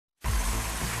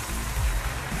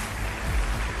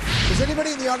Does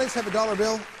anybody in the audience have a dollar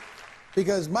bill?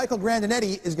 Because Michael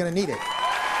Grandinetti is going to need it.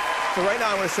 So right now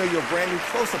I want to show you a brand new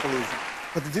close-up illusion.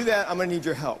 But to do that, I'm going to need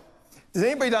your help. Does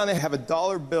anybody down there have a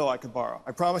dollar bill I could borrow?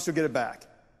 I promise you'll get it back.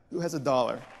 Who has a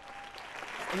dollar?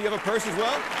 And you have a purse as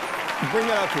well? Bring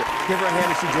that up here. Give her a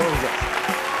hand as she joins us.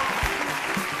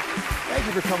 Thank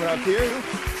you for coming up here.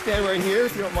 Stand right here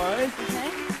if you don't mind. Okay.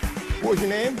 What was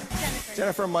your name? Jennifer.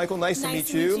 Jennifer and Michael, nice to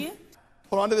meet you.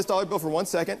 Hold on to this dollar bill for 1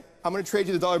 second. I'm going to trade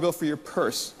you the dollar bill for your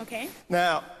purse. Okay.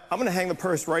 Now, I'm going to hang the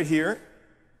purse right here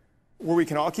where we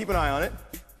can all keep an eye on it,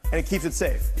 and it keeps it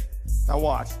safe. Now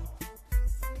watch.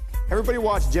 Everybody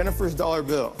watch Jennifer's dollar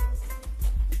bill.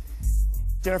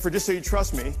 Jennifer, just so you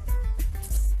trust me,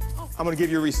 I'm going to give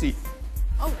you a receipt.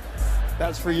 Oh.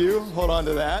 That's for you. Hold on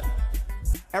to that.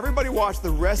 Everybody watch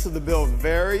the rest of the bill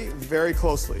very, very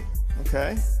closely,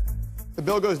 okay? The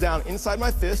bill goes down inside my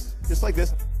fist, just like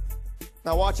this.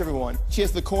 Now watch, everyone. She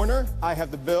has the corner, I have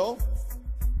the bill.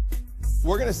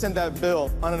 We're going to send that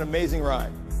bill on an amazing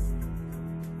ride.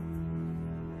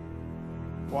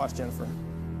 Watch, Jennifer.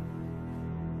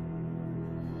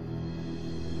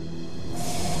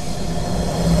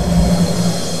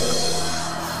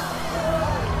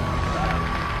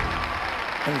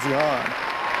 Energy on.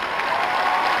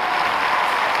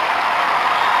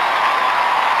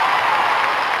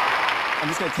 I'm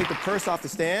just going to take the purse off the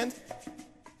stand.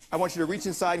 I want you to reach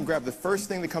inside and grab the first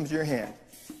thing that comes to your hand.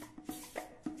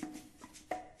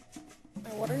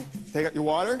 My water? Take out your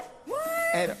water. What?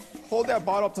 And hold that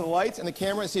bottle up to the lights and the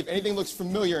camera and see if anything looks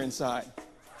familiar inside.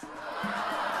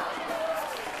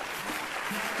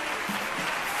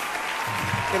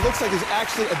 It looks like there's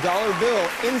actually a dollar bill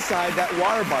inside that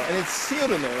water bottle, and it's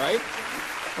sealed in there, right?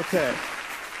 Okay.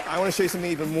 I want to show you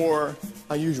something even more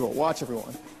unusual. Watch,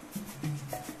 everyone.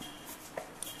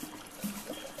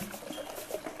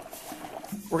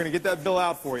 We're going to get that bill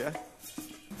out for you.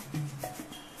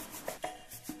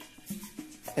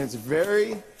 And it's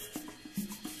very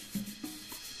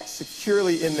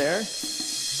securely in there.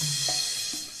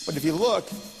 But if you look,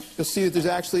 you'll see that there's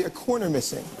actually a corner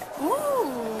missing.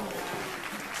 Ooh.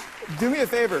 Do me a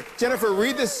favor. Jennifer,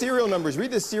 read the serial numbers.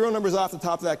 Read the serial numbers off the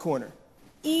top of that corner.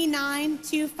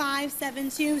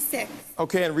 E925726.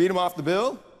 Okay, and read them off the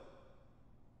bill.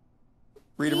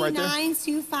 Read them right there.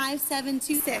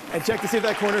 E925726. And check to see if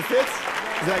that corner fits.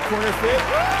 Does that corner fit?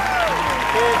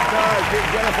 It does. Give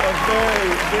Jennifer a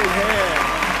very big hand.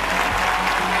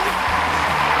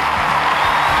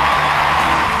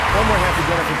 One more hand for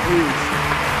Jennifer, please.